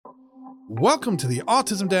Welcome to the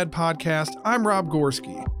Autism Dad Podcast. I'm Rob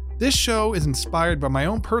Gorski. This show is inspired by my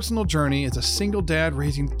own personal journey as a single dad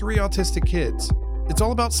raising 3 autistic kids. It's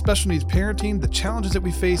all about special needs parenting, the challenges that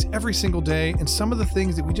we face every single day, and some of the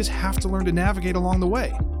things that we just have to learn to navigate along the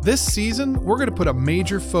way. This season, we're going to put a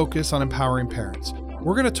major focus on empowering parents.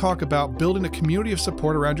 We're going to talk about building a community of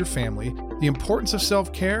support around your family, the importance of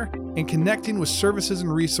self-care, and connecting with services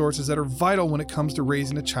and resources that are vital when it comes to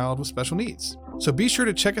raising a child with special needs. So be sure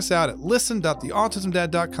to check us out at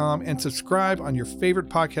listen.theautismdad.com and subscribe on your favorite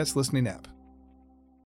podcast listening app.